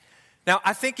Now,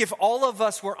 I think if all of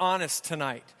us were honest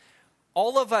tonight,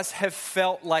 all of us have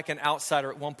felt like an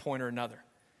outsider at one point or another.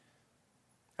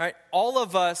 Right? All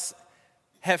of us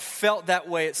have felt that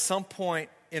way at some point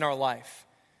in our life.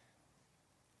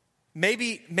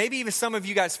 Maybe even some of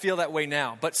you guys feel that way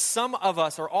now, but some of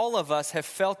us or all of us have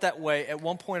felt that way at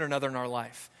one point or another in our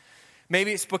life.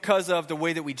 Maybe it's because of the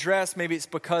way that we dress. Maybe it's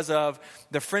because of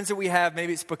the friends that we have.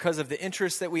 Maybe it's because of the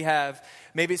interests that we have.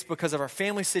 Maybe it's because of our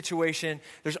family situation.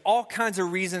 There's all kinds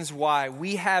of reasons why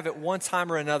we have at one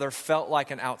time or another felt like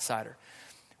an outsider.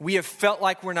 We have felt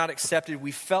like we're not accepted.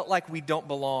 We felt like we don't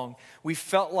belong. We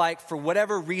felt like for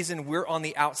whatever reason we're on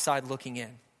the outside looking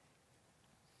in.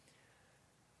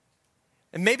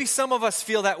 And maybe some of us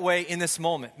feel that way in this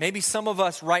moment. Maybe some of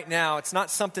us right now, it's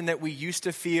not something that we used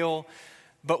to feel,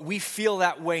 but we feel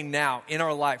that way now in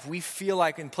our life. We feel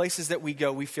like in places that we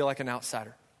go, we feel like an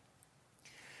outsider.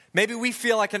 Maybe we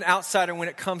feel like an outsider when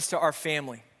it comes to our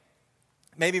family.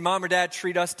 Maybe mom or dad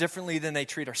treat us differently than they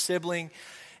treat our sibling.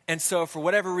 And so for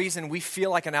whatever reason, we feel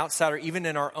like an outsider even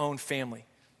in our own family.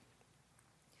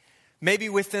 Maybe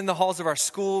within the halls of our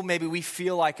school, maybe we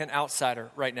feel like an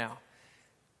outsider right now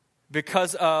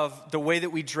because of the way that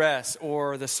we dress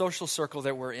or the social circle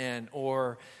that we're in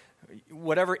or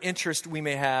whatever interest we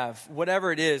may have,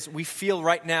 whatever it is, we feel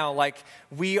right now like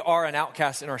we are an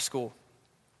outcast in our school.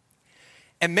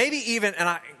 And maybe even,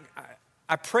 and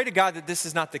I pray to God that this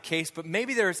is not the case, but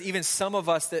maybe there's even some of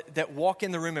us that walk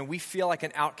in the room and we feel like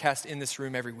an outcast in this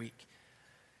room every week.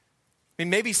 I mean,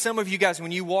 maybe some of you guys,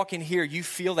 when you walk in here, you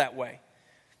feel that way.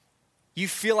 You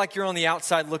feel like you're on the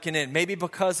outside looking in, maybe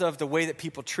because of the way that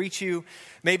people treat you.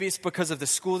 Maybe it's because of the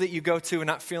school that you go to and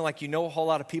not feeling like you know a whole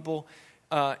lot of people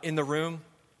in the room.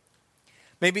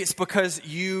 Maybe it's because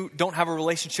you don't have a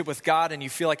relationship with God and you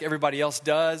feel like everybody else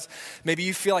does. Maybe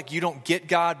you feel like you don't get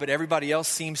God, but everybody else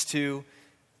seems to.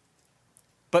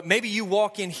 But maybe you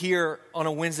walk in here on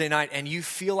a Wednesday night and you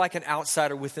feel like an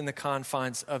outsider within the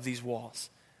confines of these walls.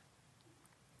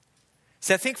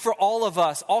 See, I think for all of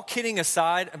us, all kidding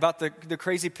aside about the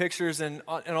crazy pictures and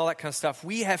all that kind of stuff,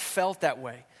 we have felt that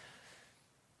way.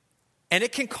 And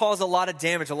it can cause a lot of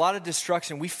damage, a lot of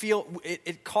destruction. We feel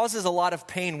it causes a lot of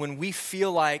pain when we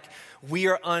feel like we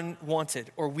are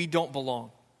unwanted or we don't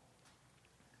belong.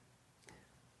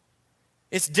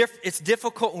 It's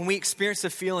difficult when we experience the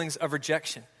feelings of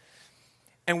rejection.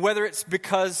 And whether it's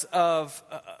because of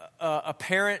a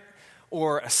parent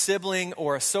or a sibling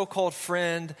or a so-called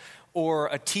friend or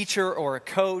a teacher or a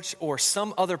coach or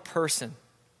some other person,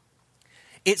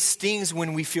 it stings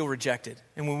when we feel rejected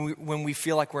and when we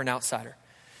feel like we're an outsider.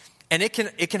 And it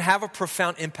can have a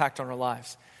profound impact on our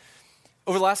lives.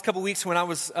 Over the last couple of weeks when I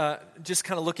was just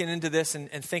kind of looking into this and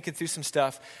thinking through some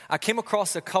stuff, I came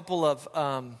across a couple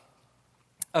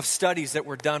of studies that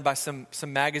were done by some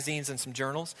magazines and some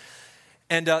journals.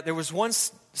 And there was one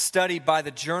study by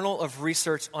the Journal of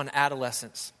Research on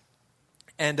Adolescence.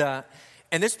 And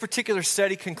this particular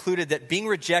study concluded that being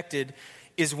rejected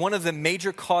is one of the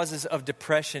major causes of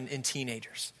depression in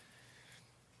teenagers.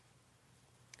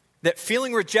 That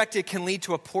feeling rejected can lead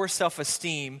to a poor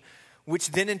self-esteem,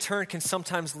 which then in turn can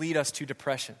sometimes lead us to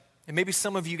depression. And maybe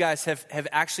some of you guys have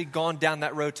actually gone down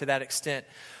that road to that extent,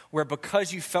 where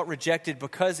because you felt rejected,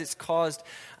 because it's caused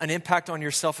an impact on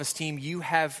your self-esteem, you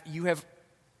have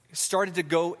started to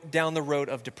go down the road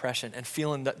of depression and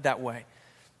feeling that way.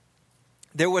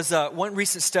 There was one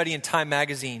recent study in Time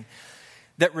magazine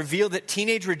that revealed that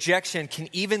teenage rejection can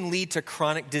even lead to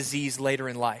chronic disease later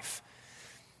in life.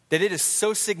 That it is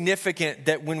so significant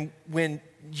that when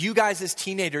you guys as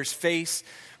teenagers face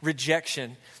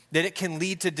rejection, that it can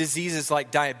lead to diseases like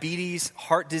diabetes,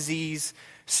 heart disease,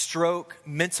 stroke,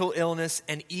 mental illness,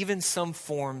 and even some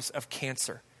forms of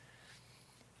cancer.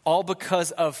 All because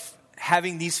of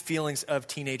having these feelings of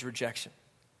teenage rejection.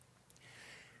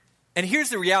 And here's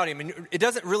the reality. I mean, it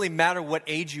doesn't really matter what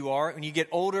age you are. When you get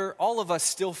older, all of us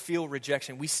still feel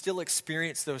rejection. We still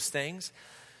experience those things.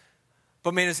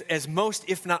 But man, as most,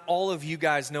 if not all of you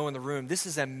guys know in the room, this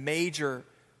is a major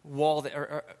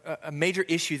a major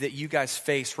issue that you guys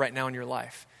face right now in your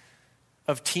life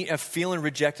of feeling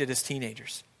rejected as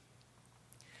teenagers.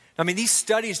 I mean, these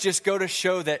studies just go to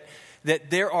show that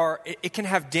it can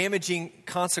have damaging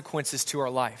consequences to our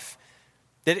life.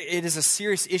 That it is a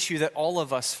serious issue that all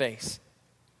of us face.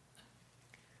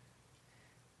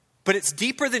 But it's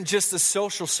deeper than just the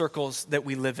social circles that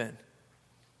we live in.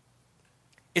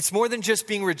 It's more than just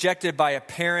being rejected by a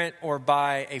parent or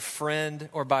by a friend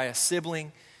or by a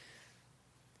sibling.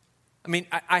 I mean,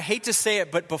 I hate to say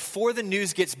it, but before the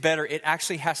news gets better, it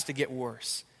actually has to get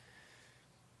worse.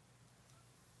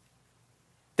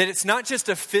 That it's not just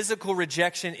a physical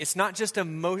rejection, it's not just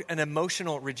an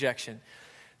emotional rejection.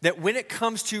 That when it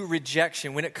comes to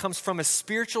rejection, when it comes from a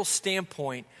spiritual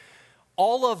standpoint,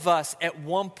 all of us at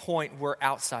one point were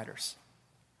outsiders.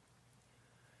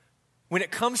 When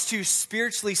it comes to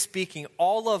spiritually speaking,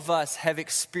 all of us have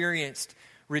experienced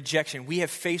rejection. We have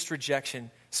faced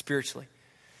rejection spiritually.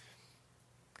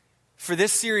 For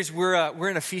this series, we're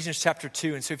in Ephesians chapter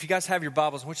 2. And so if you guys have your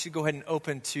Bibles, I want you to go ahead and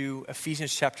open to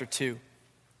Ephesians chapter 2.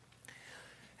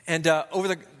 And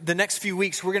over the next few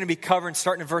weeks, we're going to be covering,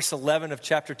 starting in verse 11 of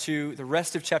chapter 2, the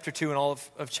rest of chapter 2 and all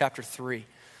of chapter 3.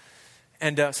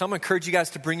 And so I'm going to encourage you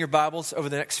guys to bring your Bibles over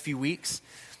the next few weeks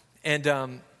and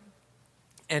kind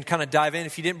of dive in.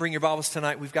 If you didn't bring your Bibles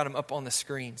tonight, we've got them up on the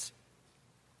screens.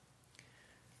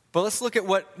 But let's look at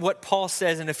what Paul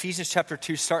says in Ephesians chapter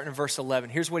 2, starting in verse 11.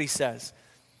 Here's what he says.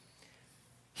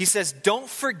 He says, "Don't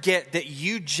forget that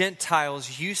you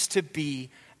Gentiles used to be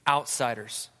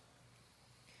outsiders.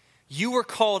 You were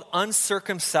called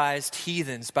uncircumcised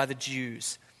heathens by the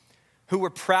Jews, who were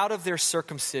proud of their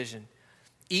circumcision,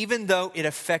 even though it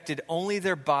affected only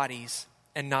their bodies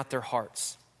and not their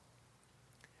hearts.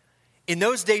 In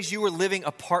those days, you were living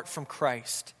apart from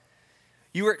Christ.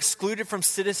 You were excluded from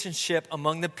citizenship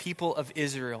among the people of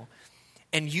Israel,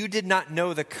 and you did not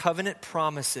know the covenant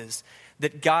promises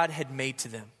that God had made to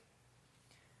them.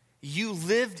 You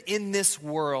lived in this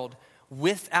world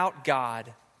without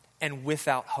God and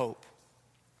without hope."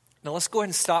 Now let's go ahead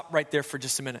and stop right there for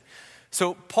just a minute.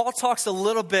 So Paul talks a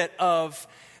little bit of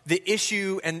the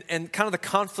issue and kind of the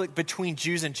conflict between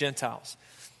Jews and Gentiles.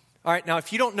 All right, now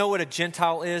if you don't know what a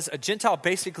Gentile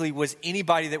basically was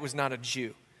anybody that was not a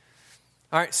Jew.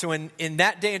 All right, so in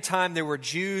that day and time, there were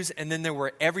Jews and then there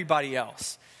were everybody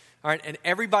else. All right, and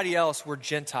everybody else were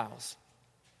Gentiles.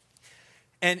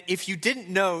 And if you didn't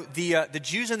know, the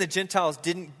Jews and the Gentiles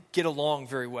didn't get along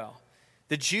very well.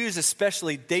 The Jews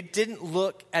especially, they didn't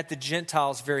look at the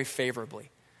Gentiles very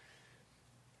favorably.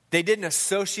 They didn't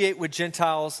associate with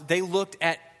Gentiles. They looked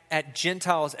at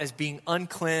Gentiles as being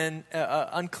unclean,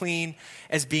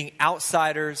 as being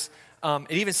outsiders.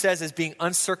 It even says as being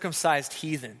uncircumcised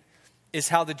heathen is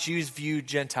how the Jews viewed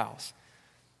Gentiles.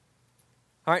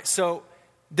 All right, so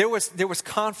there was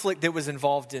conflict that was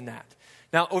involved in that.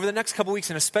 Now, over the next couple weeks,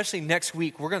 and especially next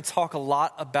week, we're going to talk a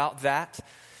lot about that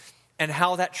and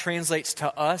how that translates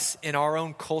to us in our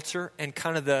own culture and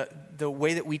kind of the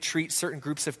way that we treat certain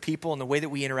groups of people and the way that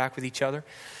we interact with each other.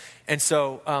 And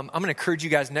so I'm going to encourage you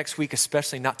guys next week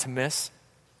especially not to miss,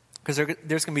 because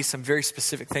there's going to be some very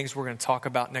specific things we're going to talk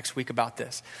about next week about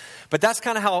this. But that's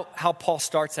kind of how Paul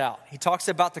starts out. He talks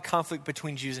about the conflict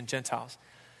between Jews and Gentiles.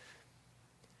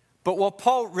 But what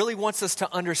Paul really wants us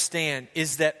to understand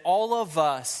is that all of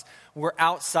us were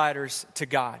outsiders to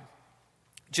God,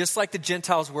 just like the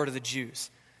Gentiles were to the Jews.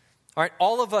 All right,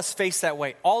 all of us face that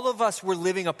way. All of us were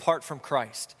living apart from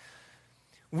Christ.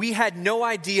 We had no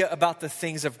idea about the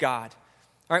things of God.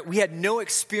 All right, we had no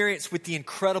experience with the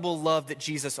incredible love that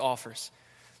Jesus offers.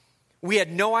 We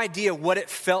had no idea what it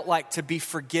felt like to be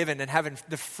forgiven and having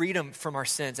the freedom from our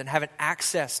sins and having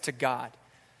access to God.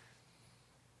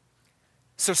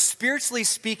 So spiritually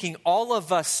speaking, all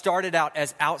of us started out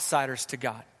as outsiders to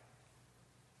God.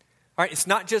 All right, it's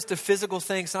not just a physical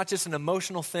thing. It's not just an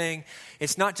emotional thing.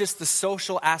 It's not just the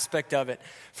social aspect of it.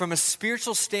 From a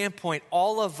spiritual standpoint,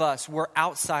 all of us were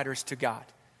outsiders to God.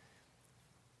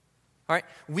 All right,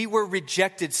 we were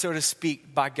rejected, so to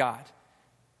speak, by God.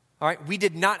 All right, we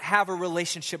did not have a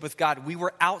relationship with God. We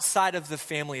were outside of the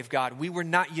family of God. We were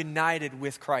not united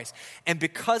with Christ. And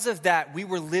because of that, we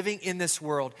were living in this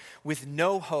world with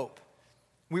no hope.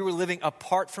 We were living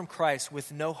apart from Christ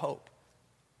with no hope.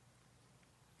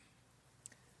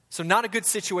 So not a good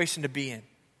situation to be in.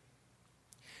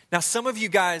 Now, some of you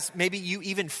guys, maybe you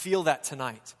even feel that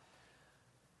tonight.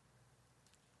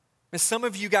 And some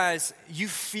of you guys, you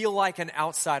feel like an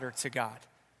outsider to God.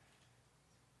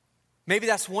 Maybe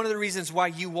that's one of the reasons why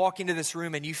you walk into this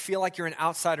room and you feel like you're an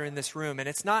outsider in this room. And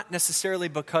it's not necessarily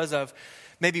because of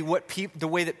maybe the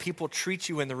way that people treat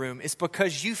you in the room. It's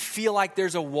because you feel like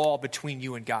there's a wall between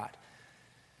you and God.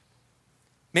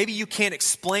 Maybe you can't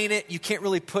explain it. You can't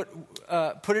really put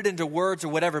it into words or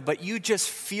whatever, but you just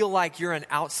feel like you're an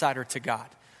outsider to God.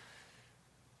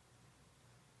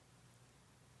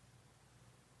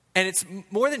 And it's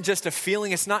more than just a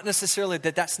feeling. It's not necessarily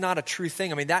that's not a true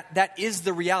thing. I mean, that is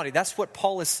the reality. That's what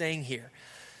Paul is saying here.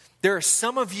 There are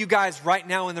some of you guys right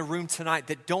now in the room tonight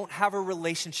that don't have a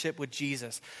relationship with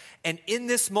Jesus. And in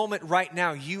this moment right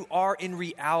now, you are in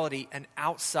reality an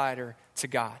outsider to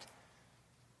God.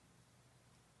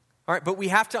 All right, but we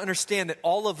have to understand that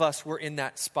all of us were in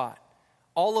that spot.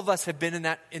 All of us have been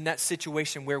in that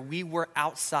situation where we were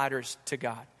outsiders to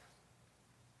God.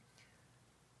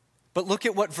 But look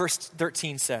at what verse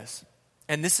 13 says.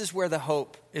 And this is where the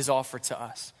hope is offered to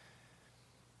us.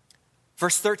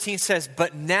 Verse 13 says,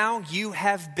 "But now you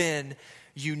have been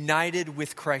united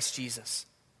with Christ Jesus."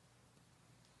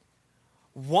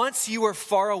 Once you were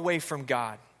far away from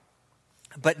God,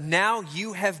 but now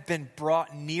you have been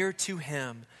brought near to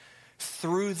him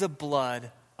through the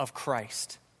blood of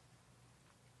Christ.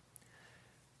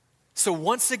 So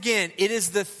once again, it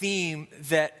is the theme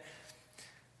that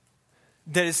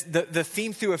is the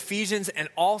theme through Ephesians and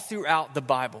all throughout the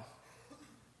Bible.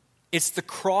 It's the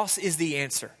cross is the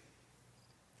answer.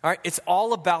 All right, it's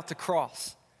all about the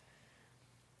cross.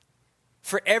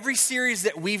 For every series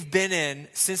that we've been in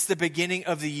since the beginning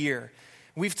of the year,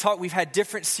 we've had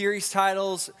different series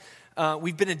titles.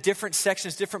 We've been in different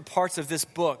sections, different parts of this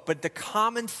book. But the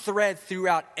common thread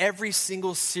throughout every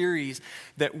single series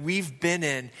that we've been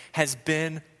in has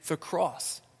been the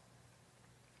cross.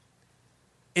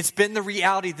 It's been the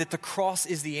reality that the cross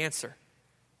is the answer.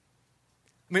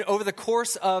 I mean, over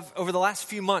the last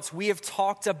few months, we have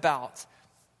talked about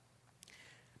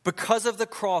because of the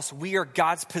cross, we are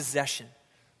God's possession.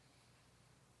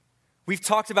 We've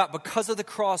talked about because of the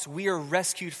cross, we are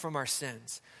rescued from our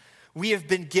sins. We have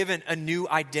been given a new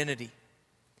identity.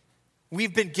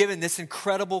 We've been given this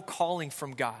incredible calling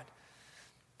from God.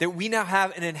 That we now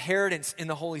have an inheritance in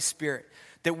the Holy Spirit.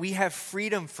 That we have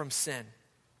freedom from sin.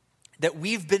 That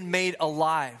we've been made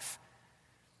alive.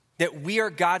 That we are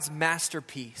God's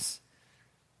masterpiece.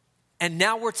 And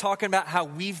now we're talking about how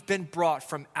we've been brought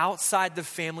from outside the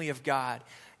family of God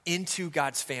into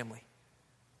God's family.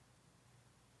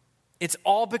 It's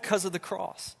all because of the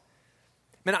cross.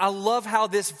 Man, I love how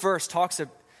this verse talks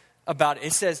about it.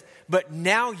 It says, "But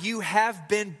now you have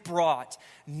been brought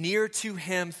near to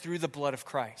him through the blood of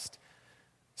Christ."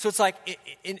 So it's like,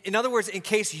 in other words, in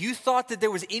case you thought that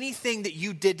there was anything that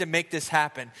you did to make this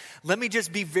happen, let me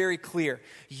just be very clear.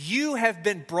 You have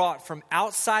been brought from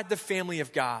outside the family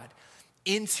of God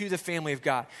into the family of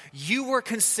God. You were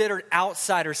considered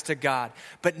outsiders to God,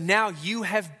 but now you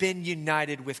have been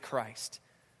united with Christ.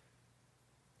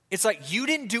 It's like you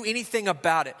didn't do anything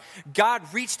about it.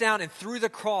 God reached down and through the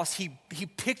cross, he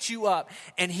picked you up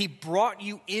and he brought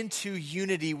you into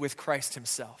unity with Christ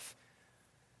himself.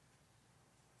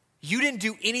 You didn't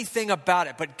do anything about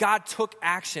it, but God took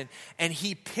action and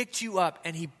he picked you up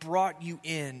and he brought you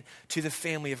in to the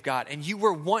family of God. And you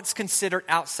were once considered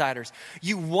outsiders.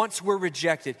 You once were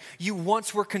rejected. You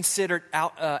once were considered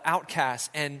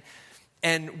outcasts and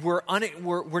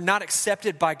were not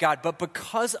accepted by God. But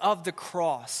because of the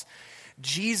cross,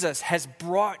 Jesus has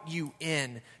brought you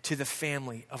in to the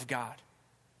family of God.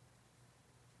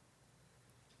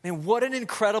 And what an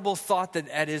incredible thought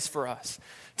that is for us.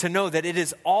 To know that it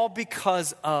is all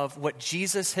because of what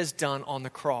Jesus has done on the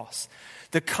cross.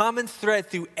 The common thread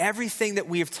through everything that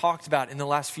we have talked about in the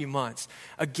last few months,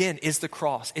 again, is the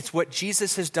cross. It's what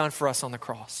Jesus has done for us on the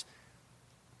cross.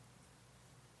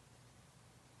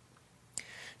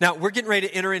 Now, we're getting ready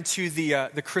to enter into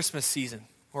the Christmas season,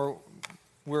 or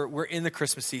we're in the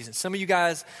Christmas season. Some of you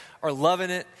guys are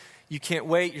loving it. You can't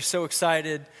wait. You're so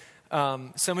excited.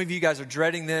 Some of you guys are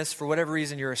dreading this. For whatever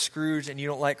reason, you're a Scrooge and you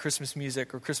don't like Christmas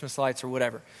music or Christmas lights or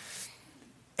whatever.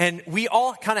 And we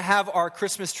all kind of have our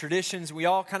Christmas traditions. We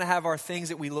all kind of have our things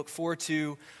that we look forward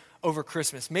to over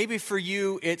Christmas. Maybe for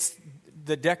you, it's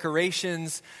the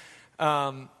decorations.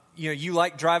 You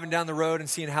like driving down the road and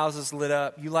seeing houses lit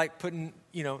up. You like putting,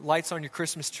 lights on your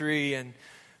Christmas tree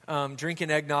and drinking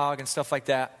eggnog and stuff like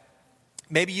that.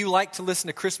 Maybe you like to listen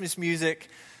to Christmas music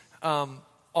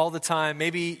all the time.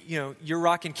 Maybe, you're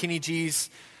rocking Kenny G's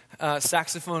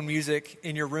saxophone music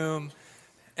in your room.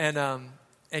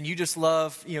 And you just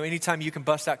love, anytime you can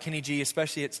bust out Kenny G,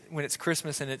 especially when it's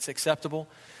Christmas and it's acceptable.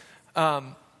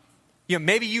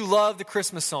 Maybe you love the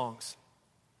Christmas songs.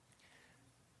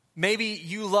 Maybe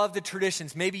you love the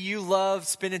traditions. Maybe you love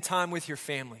spending time with your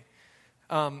family.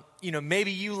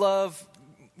 Maybe you love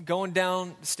going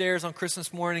downstairs on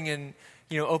Christmas morning and,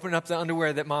 opening up the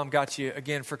underwear that mom got you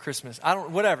again for Christmas.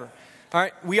 Whatever. All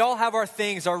right. We all have our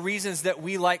things, our reasons that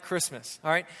we like Christmas.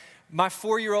 All right. My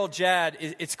 4-year-old Jad,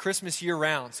 it's Christmas year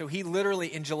round. So he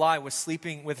literally in July was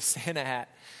sleeping with a Santa hat.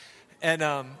 And,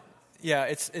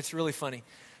 it's really funny.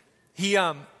 He,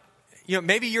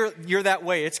 maybe you're that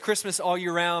way. It's Christmas all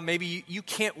year round. Maybe you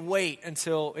can't wait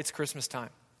until it's Christmas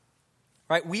time.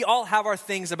 Right? We all have our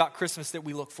things about Christmas that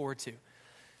we look forward to.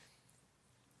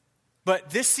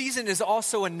 But this season is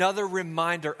also another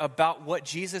reminder about what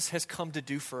Jesus has come to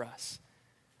do for us.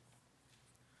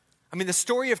 I mean, the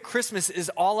story of Christmas is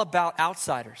all about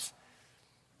outsiders.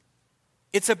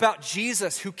 It's about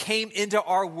Jesus who came into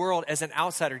our world as an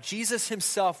outsider. Jesus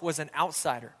himself was an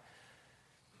outsider.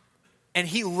 And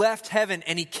he left heaven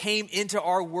and he came into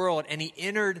our world and he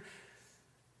entered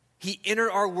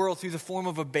our world through the form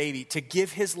of a baby to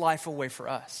give his life away for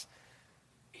us.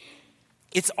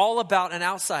 It's all about an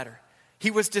outsider.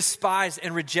 He was despised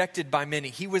and rejected by many.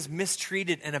 He was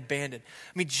mistreated and abandoned.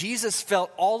 I mean, Jesus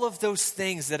felt all of those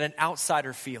things that an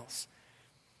outsider feels.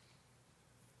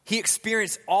 He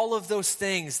experienced all of those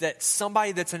things that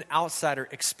somebody that's an outsider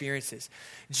experiences.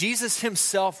 Jesus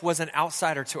himself was an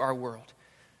outsider to our world.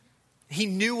 He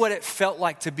knew what it felt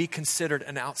like to be considered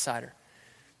an outsider.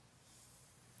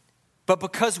 But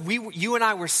because you and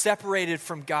I were separated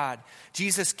from God,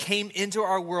 Jesus came into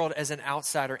our world as an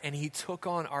outsider and he took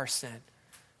on our sin.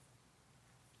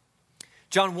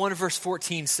 John 1 verse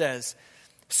 14 says,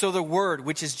 "So the Word,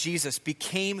 which is Jesus,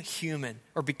 became human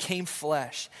or became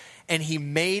flesh, and he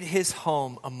made his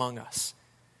home among us.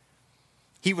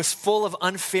 He was full of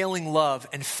unfailing love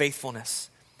and faithfulness,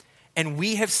 and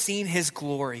we have seen his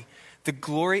glory, the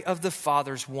glory of the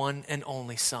Father's one and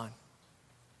only Son."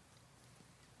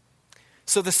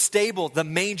 So the stable, the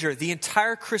manger, the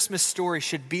entire Christmas story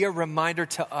should be a reminder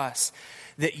to us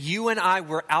that you and I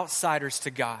were outsiders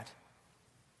to God.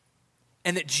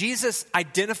 And that Jesus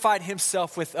identified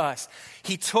himself with us.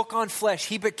 He took on flesh.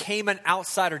 He became an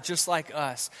outsider just like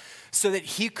us so that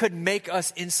he could make us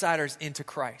insiders into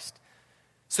Christ.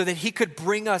 So that he could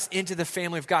bring us into the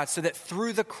family of God. So that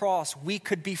through the cross we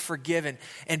could be forgiven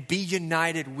and be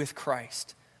united with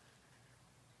Christ.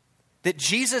 That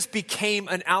Jesus became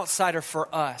an outsider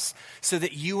for us so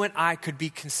that you and I could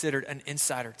be considered an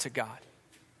insider to God.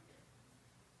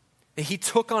 That he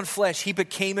took on flesh, he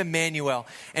became Emmanuel,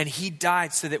 and he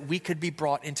died so that we could be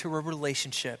brought into a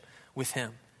relationship with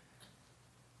him.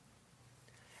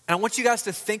 And I want you guys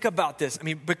to think about this. I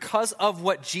mean, because of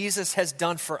what Jesus has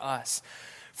done for us,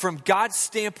 from God's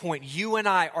standpoint, you and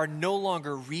I are no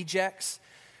longer rejects.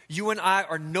 You and I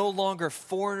are no longer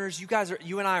foreigners.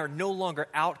 You and I are no longer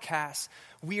outcasts.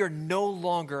 We are no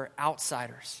longer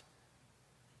outsiders.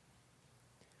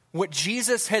 What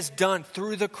Jesus has done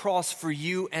through the cross for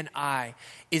you and I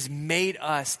is made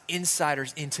us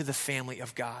insiders into the family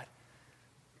of God.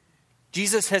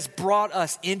 Jesus has brought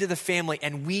us into the family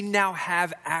and we now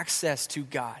have access to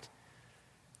God.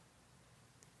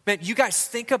 Man, you guys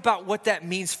think about what that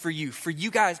means for you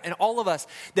guys and all of us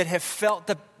that have felt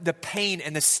the pain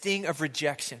and the sting of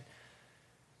rejection,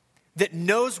 that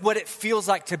knows what it feels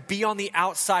like to be on the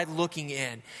outside looking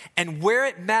in. And where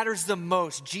it matters the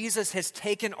most, Jesus has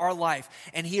taken our life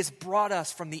and he has brought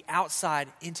us from the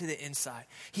outside into the inside.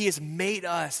 He has made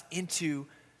us into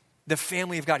the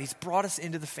family of God. He's brought us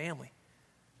into the family.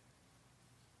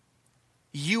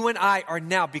 You and I are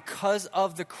now, because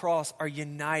of the cross, are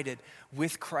united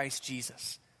with Christ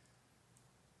Jesus.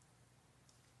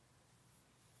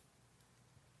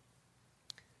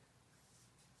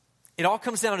 It all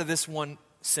comes down to this one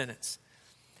sentence.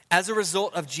 As a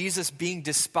result of Jesus being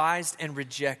despised and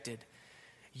rejected,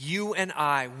 you and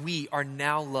we are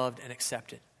now loved and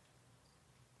accepted.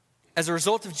 As a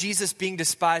result of Jesus being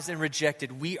despised and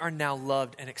rejected, we are now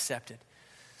loved and accepted.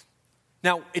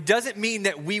 Now, it doesn't mean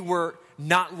that we were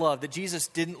not loved, that Jesus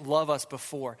didn't love us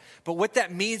before. But what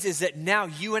that means is that now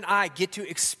you and I get to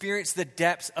experience the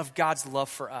depths of God's love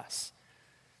for us.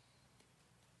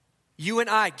 You and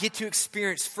I get to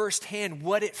experience firsthand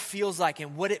what it feels like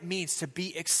and what it means to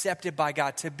be accepted by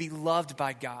God, to be loved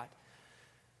by God.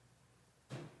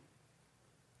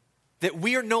 That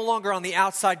we are no longer on the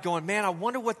outside going, man, I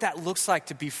wonder what that looks like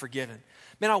to be forgiven.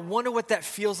 Man, I wonder what that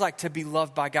feels like to be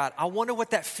loved by God. I wonder what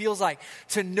that feels like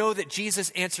to know that Jesus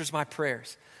answers my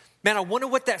prayers. Man, I wonder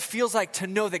what that feels like to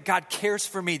know that God cares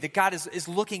for me, that God is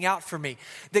looking out for me,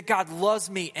 that God loves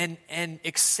me and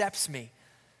accepts me.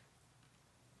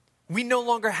 We no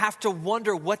longer have to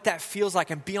wonder what that feels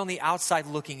like and be on the outside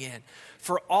looking in.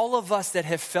 For all of us that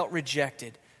have felt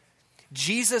rejected,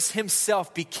 Jesus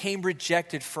himself became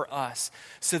rejected for us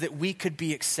so that we could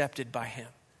be accepted by him.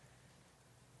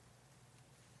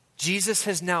 Jesus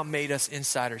has now made us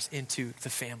insiders into the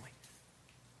family.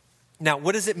 Now,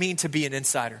 what does it mean to be an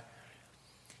insider?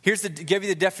 Give you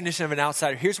the definition of an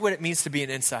outsider. Here's what it means to be an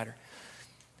insider.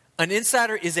 An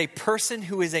insider is a person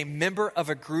who is a member of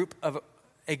a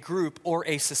group or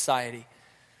a society.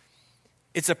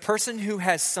 It's a person who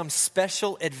has some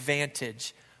special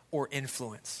advantage or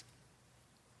influence.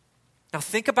 Now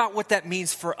think about what that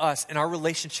means for us in our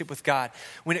relationship with God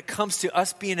when it comes to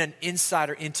us being an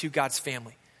insider into God's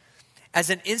family. As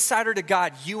an insider to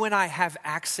God, you and I have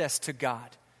access to God.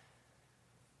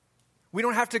 We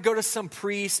don't have to go to some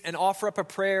priest and offer up a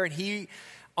prayer and he,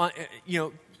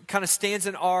 kind of stands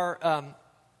in our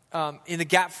in the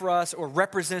gap for us or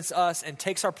represents us and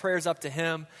takes our prayers up to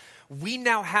him, we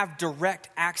now have direct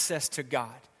access to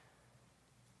God.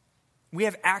 We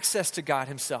have access to God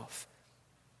himself.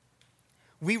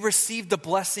 We receive the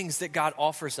blessings that God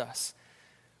offers us.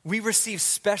 We receive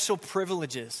special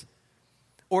privileges,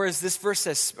 or as this verse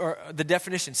says, or the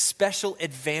definition, special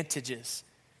advantages.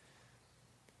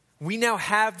 We now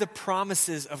have the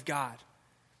promises of God.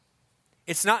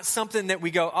 It's not something that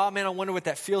we go, oh man, I wonder what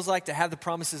that feels like to have the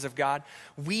promises of God.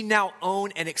 We now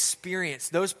own and experience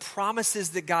those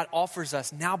promises that God offers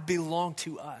us now belong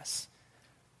to us.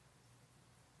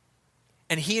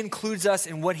 And he includes us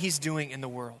in what he's doing in the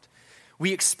world.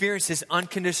 We experience his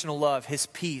unconditional love, his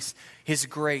peace, his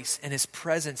grace, and his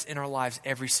presence in our lives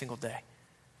every single day.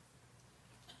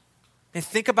 And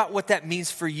think about what that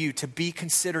means for you to be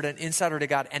considered an insider to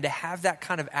God and to have that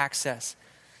kind of access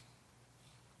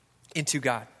into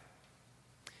God.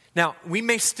 Now, we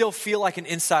may still feel like an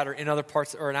insider in other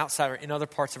parts or an outsider in other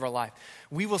parts of our life.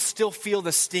 We will still feel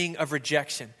the sting of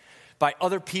rejection by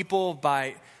other people,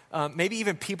 by maybe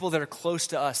even people that are close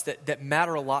to us that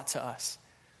matter a lot to us.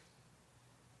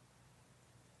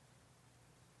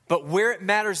 But where it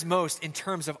matters most in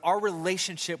terms of our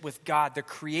relationship with God, the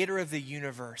creator of the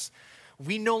universe,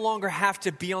 we no longer have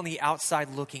to be on the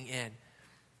outside looking in.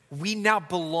 We now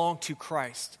belong to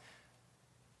Christ.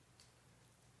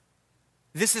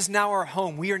 This is now our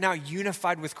home. We are now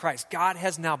unified with Christ. God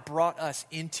has now brought us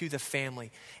into the family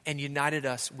and united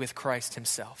us with Christ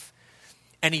himself.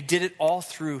 And he did it all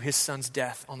through his son's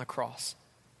death on the cross.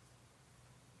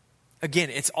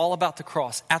 Again, it's all about the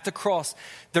cross. At the cross,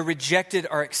 the rejected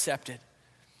are accepted.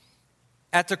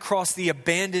 At the cross, the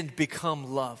abandoned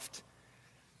become loved.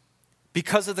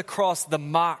 Because of the cross, the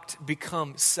mocked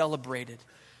become celebrated.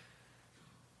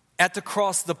 At the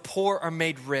cross, the poor are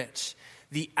made rich.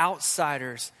 The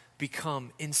outsiders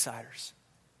become insiders.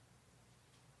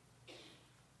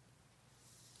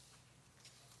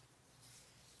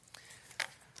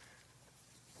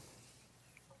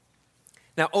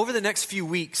 Now, over the next few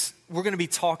weeks, we're going to be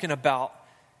talking about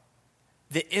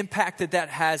the impact that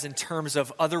has in terms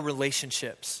of other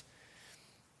relationships.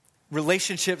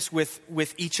 Relationships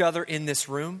with each other in this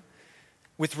room,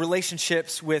 with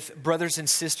relationships with brothers and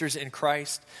sisters in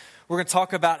Christ. We're going to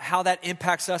talk about how that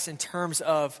impacts us in terms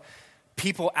of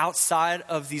people outside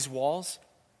of these walls,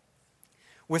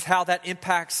 with how that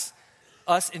impacts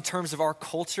us in terms of our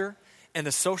culture and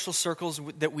the social circles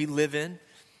that we live in,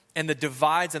 and the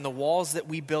divides and the walls that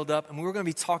we build up. And we're going to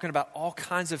be talking about all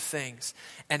kinds of things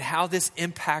and how this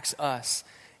impacts us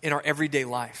in our everyday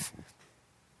life.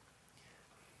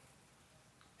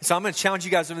 So I'm going to challenge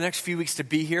you guys over the next few weeks to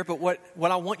be here. But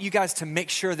what I want you guys to make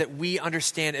sure that we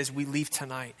understand as we leave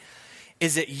tonight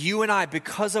is that you and I,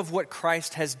 because of what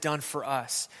Christ has done for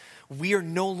us, we are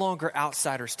no longer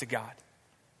outsiders to God.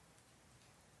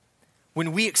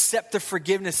 When we accept the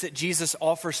forgiveness that Jesus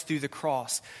offers through the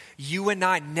cross, you and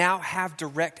I now have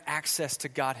direct access to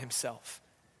God himself.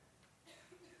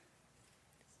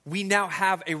 We now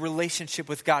have a relationship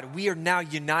with God. We are now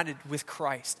united with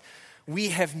Christ. We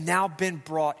have now been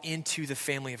brought into the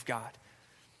family of God.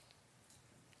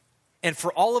 And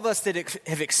for all of us that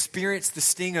have experienced the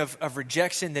sting of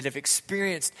rejection, that have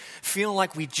experienced feeling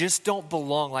like we just don't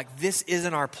belong, like this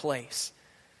isn't our place.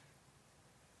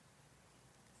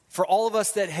 For all of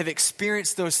us that have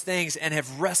experienced those things and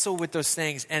have wrestled with those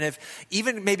things and have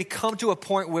even maybe come to a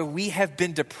point where we have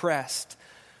been depressed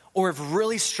or have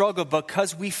really struggled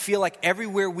because we feel like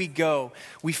everywhere we go,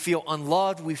 we feel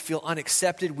unloved, we feel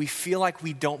unaccepted, we feel like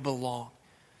we don't belong.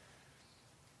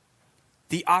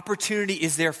 The opportunity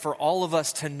is there for all of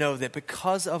us to know that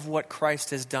because of what Christ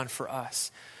has done for us,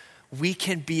 we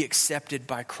can be accepted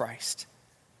by Christ.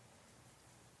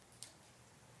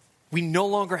 We no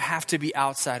longer have to be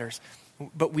outsiders,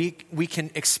 but we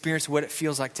can experience what it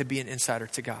feels like to be an insider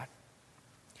to God.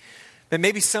 But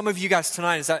maybe some of you guys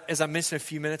tonight, as I mentioned a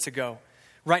few minutes ago,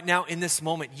 right now in this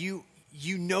moment, you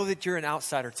know that you're an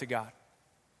outsider to God.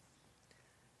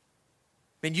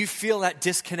 Man, you feel that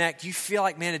disconnect. You feel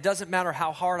like, man, it doesn't matter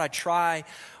how hard I try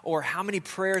or how many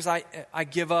prayers I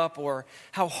give up or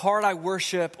how hard I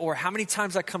worship or how many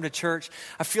times I come to church.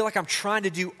 I feel like I'm trying to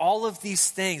do all of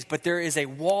these things, but there is a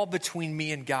wall between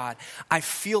me and God. I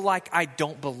feel like I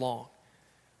don't belong.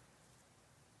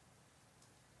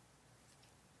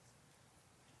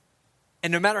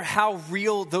 And no matter how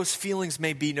real those feelings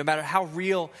may be, no matter how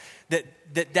real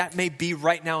that may be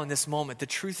right now in this moment, the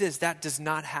truth is that does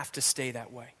not have to stay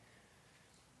that way.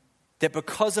 That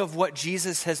because of what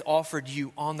Jesus has offered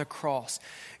you on the cross,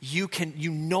 you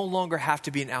no longer have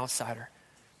to be an outsider.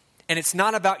 And it's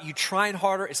not about you trying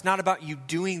harder. It's not about you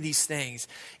doing these things.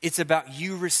 It's about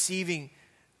you receiving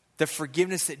the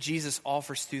forgiveness that Jesus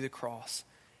offers through the cross.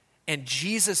 And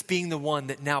Jesus being the one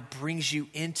that now brings you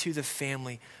into the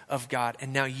family of God.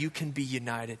 And now you can be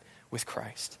united with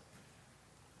Christ.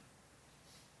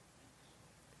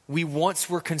 We once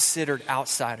were considered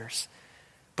outsiders.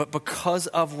 But because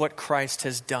of what Christ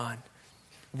has done,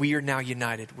 we are now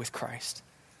united with Christ.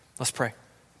 Let's pray.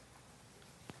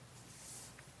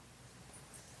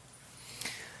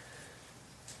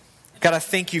 God, I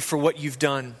thank you for what you've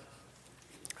done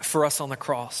for us on the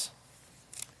cross.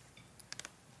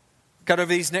 God,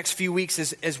 over these next few weeks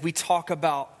as we talk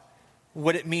about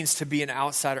what it means to be an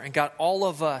outsider, and God, all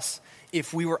of us,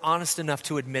 if we were honest enough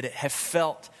to admit it, have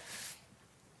felt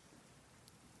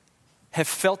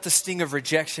the sting of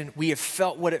rejection. We have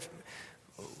felt what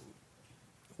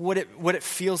it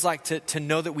feels like to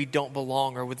know that we don't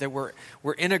belong, or that we're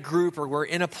in a group, or we're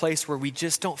in a place where we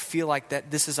just don't feel like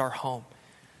that this is our home.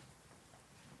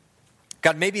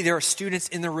 God, maybe there are students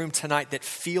in the room tonight that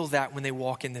feel that when they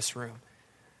walk in this room.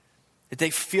 That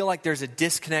they feel like there's a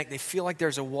disconnect. They feel like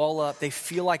there's a wall up. They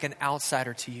feel like an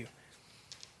outsider to you.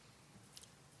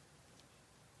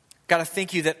 God, I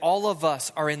thank you that all of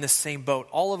us are in the same boat.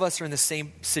 All of us are in the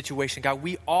same situation. God,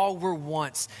 we all were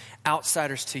once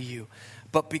outsiders to you.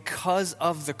 But because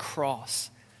of the cross,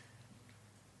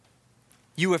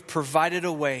 you have provided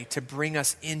a way to bring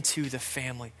us into the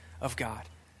family of God.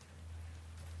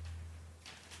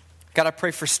 God, I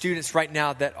pray for students right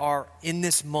now that are in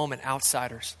this moment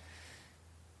outsiders.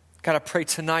 God, I pray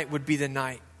tonight would be the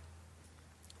night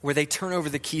where they turn over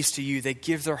the keys to you. They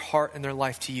give their heart and their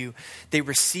life to you. They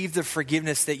receive the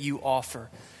forgiveness that you offer.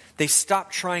 They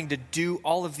stop trying to do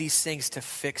all of these things to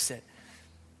fix it.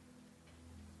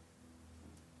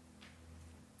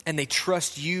 And they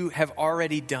trust you have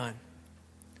already done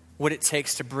what it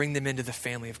takes to bring them into the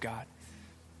family of God.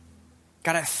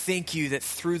 God, I thank you that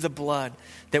through the blood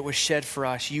that was shed for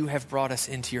us, you have brought us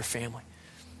into your family.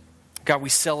 God, we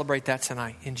celebrate that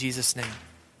tonight in Jesus' name.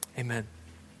 Amen.